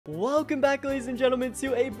Welcome back, ladies and gentlemen,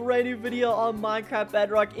 to a brand new video on Minecraft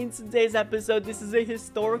Bedrock. In today's episode, this is a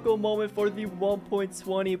historical moment for the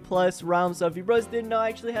 1.20 plus realm. So if you bros didn't know, I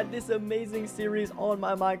actually had this amazing series on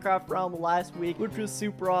my Minecraft realm last week, which was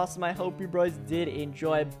super awesome. I hope you bros did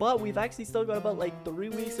enjoy, but we've actually still got about like 3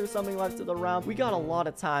 weeks or something left of the realm. We got a lot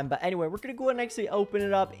of time, but anyway, we're gonna go ahead and actually open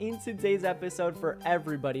it up in today's episode for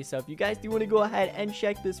everybody. So if you guys do want to go ahead and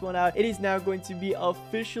check this one out, it is now going to be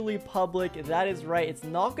officially public. That is right, it's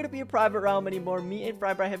not going to be a private realm anymore. Me and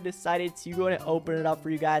Frybright have decided to go ahead and open it up for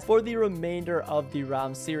you guys for the remainder of the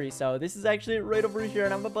realm series. So this is actually right over here,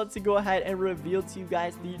 and I'm about to go ahead and reveal to you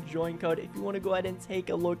guys the join code. If you want to go ahead and take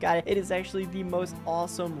a look at it, it is actually the most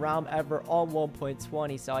awesome realm ever on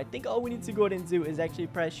 1.20. So I think all we need to go ahead and do is actually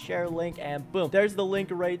press share link, and boom, there's the link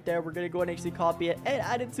right there. We're going to go ahead and actually copy it and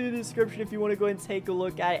add it to the description if you want to go ahead and take a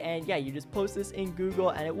look at it. And yeah, you just post this in Google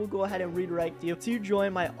and it will go ahead and redirect you to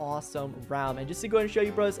join my awesome realm. And just to go ahead and show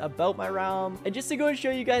you bros about my realm, and just to go and show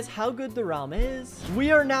you guys how good the realm is,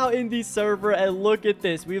 we are now in the server, and look at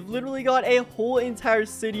this. We've literally got a whole entire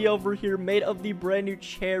city over here made of the brand new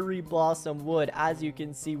cherry blossom wood, as you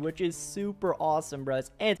can see, which is super awesome, bros.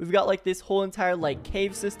 And we've got like this whole entire like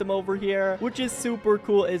cave system over here, which is super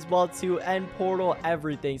cool as well too, and portal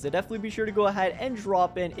everything. So definitely be sure to go ahead and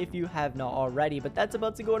drop in if you have not already. But that's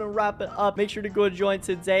about to go ahead and wrap it up. Make sure to go join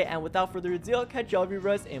today, and without further ado, I'll catch y'all,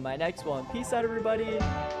 bros, in my next one. Peace out, everybody.